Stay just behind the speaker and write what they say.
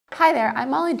Hi there, I'm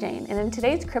Molly Jane, and in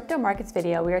today's crypto markets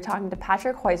video, we are talking to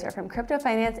Patrick Heusser from Crypto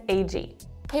Finance AG.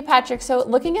 Hey Patrick, so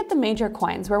looking at the major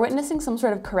coins, we're witnessing some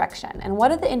sort of correction, and what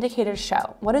do the indicators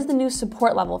show? What is the new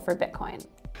support level for Bitcoin?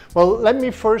 Well, let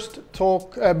me first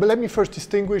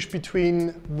distinguish between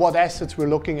what assets we're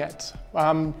looking at.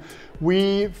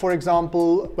 For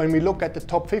example, when we look at the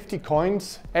top 50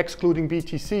 coins, excluding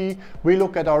BTC, we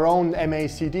look at our own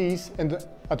MACDs and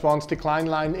advanced decline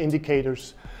line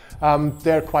indicators.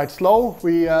 They're quite slow.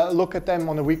 We look at them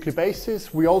on a weekly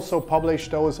basis. We also publish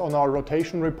those on our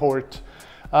rotation report.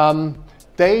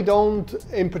 They don't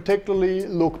in particularly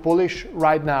look bullish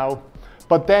right now.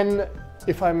 But then,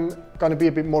 if I'm going to be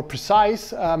a bit more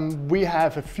precise, we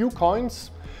have a few coins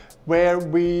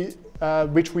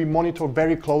which we monitor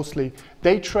very closely.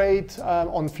 They trade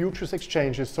on futures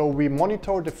exchanges, so we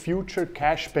monitor the future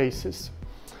cash basis.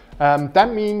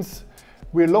 That means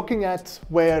we're looking at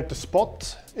where the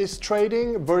spot is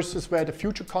trading versus where the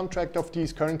future contract of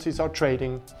these currencies are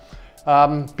trading.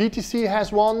 BTC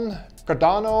has one,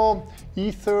 Cardano,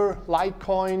 Ether,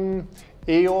 Litecoin,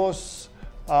 EOS,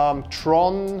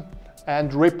 Tron,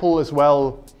 and Ripple as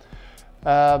well.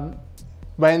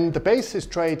 When the basis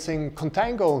trades in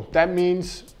contango, that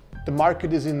means the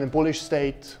market is in a bullish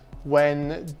state.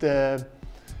 When the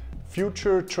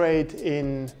future trade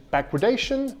in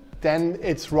backwardation, then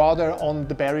it's rather on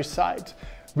the bearish side.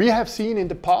 We have seen in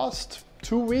the past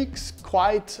 2 weeks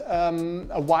quite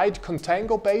a wide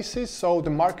contango basis, so the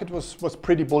market was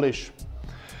pretty bullish.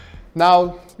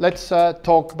 Now let's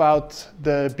talk about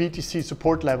the BTC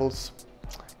support levels.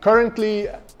 Currently,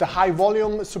 the high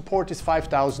volume support is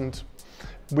 5,000.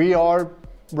 We are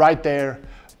right there,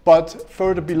 but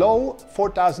further below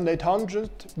 4,800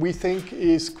 we think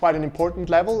is quite an important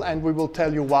level, and we will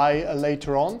tell you why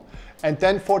later on. And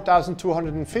then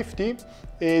 4,250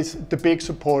 is the big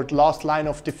support, last line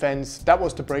of defense. That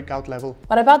was the breakout level.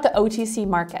 What about the OTC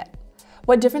market?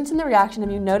 What difference in the reaction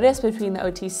have you noticed between the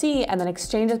OTC and then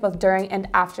exchanges both during and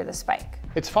after the spike?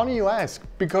 It's funny you ask,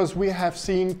 because we have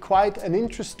seen quite an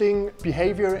interesting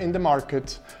behavior in the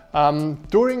market.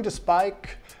 During the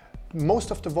spike, most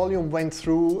of the volume went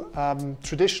through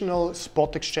traditional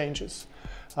spot exchanges.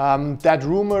 That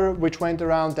rumor which went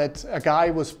around that a guy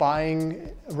was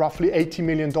buying roughly $80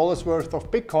 million worth of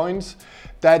Bitcoins,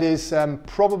 that is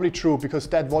probably true, because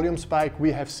that volume spike we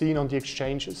have seen on the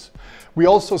exchanges. We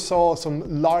also saw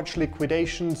some large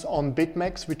liquidations on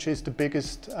BitMEX, which is the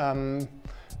biggest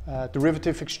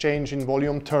derivative exchange in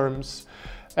volume terms.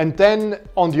 And then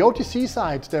on the OTC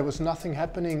side, there was nothing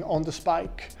happening on the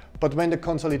spike. But when the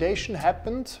consolidation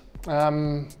happened,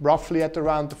 roughly at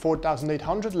around the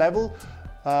 4,800 level,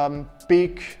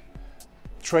 big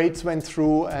trades went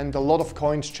through and a lot of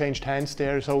coins changed hands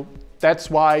there. So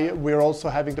that's why we're also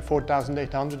having the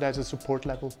 4,800 as a support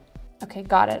level. Okay,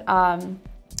 got it.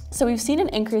 So we've seen an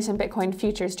increase in Bitcoin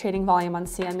futures trading volume on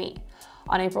CME.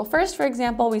 On April 1st, for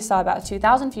example, we saw about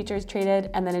 2,000 futures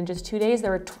traded, and then in just 2 days, there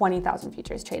were 20,000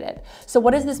 futures traded. So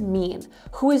what does this mean?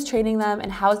 Who is trading them,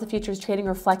 and how is the futures trading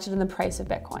reflected in the price of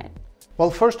Bitcoin?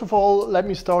 Well, first of all, let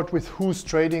me start with who's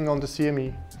trading on the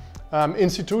CME.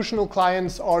 Institutional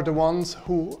clients are the ones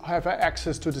who have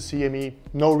access to the CME.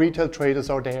 No retail traders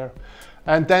are there.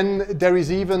 And then there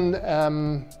is even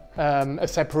a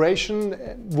separation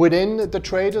within the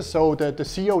traders. So the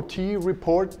COT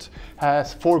report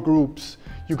has 4 groups.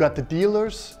 You got the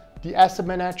dealers, the asset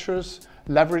managers,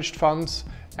 leveraged funds,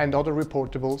 and other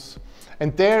reportables.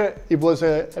 And there it was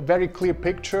a very clear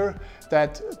picture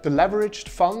that the leveraged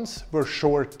funds were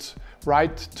short,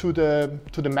 right to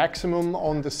the maximum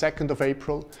on the 2nd of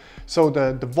April. So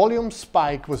the volume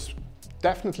spike was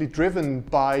definitely driven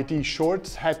by these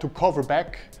shorts, had to cover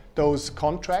back those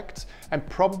contracts and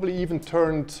probably even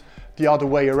turned the other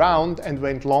way around and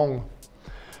went long.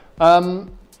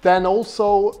 Then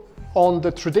also on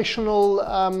the traditional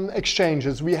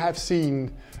exchanges, we have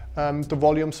seen the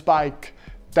volume spike.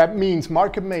 That means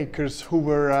market makers who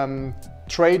were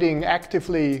trading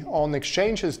actively on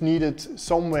exchanges needed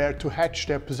somewhere to hedge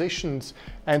their positions,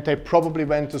 and they probably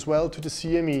went as well to the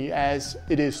CME, as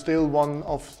it is still one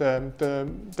of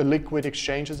the liquid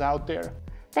exchanges out there.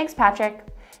 Thanks, Patrick.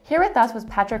 Here with us was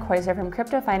Patrick Heusser from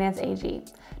Crypto Finance AG.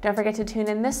 Don't forget to tune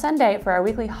in this Sunday for our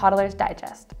weekly HODLers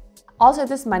Digest. Also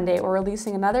this Monday, we're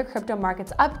releasing another crypto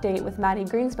markets update with Maddie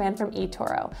Greenspan from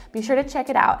eToro. Be sure to check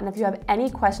it out, and if you have any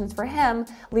questions for him,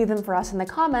 leave them for us in the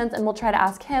comments and we'll try to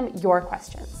ask him your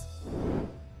questions.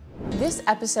 This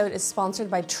episode is sponsored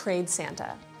by Trade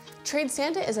Santa. Trade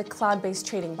Santa is a cloud-based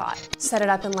trading bot. Set it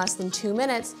up in less than 2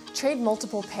 minutes, trade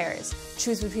multiple pairs,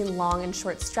 choose between long and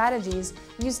short strategies,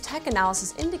 use tech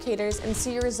analysis indicators, and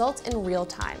see your results in real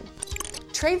time.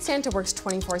 Trade Santa works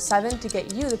 24/7 to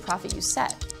get you the profit you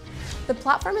set. The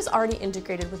platform is already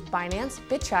integrated with Binance,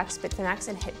 Bittrex, Bitfinex,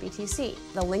 and HitBTC.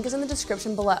 The link is in the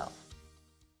description below.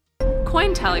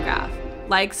 Cointelegraph.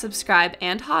 Like, subscribe,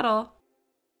 and hodl.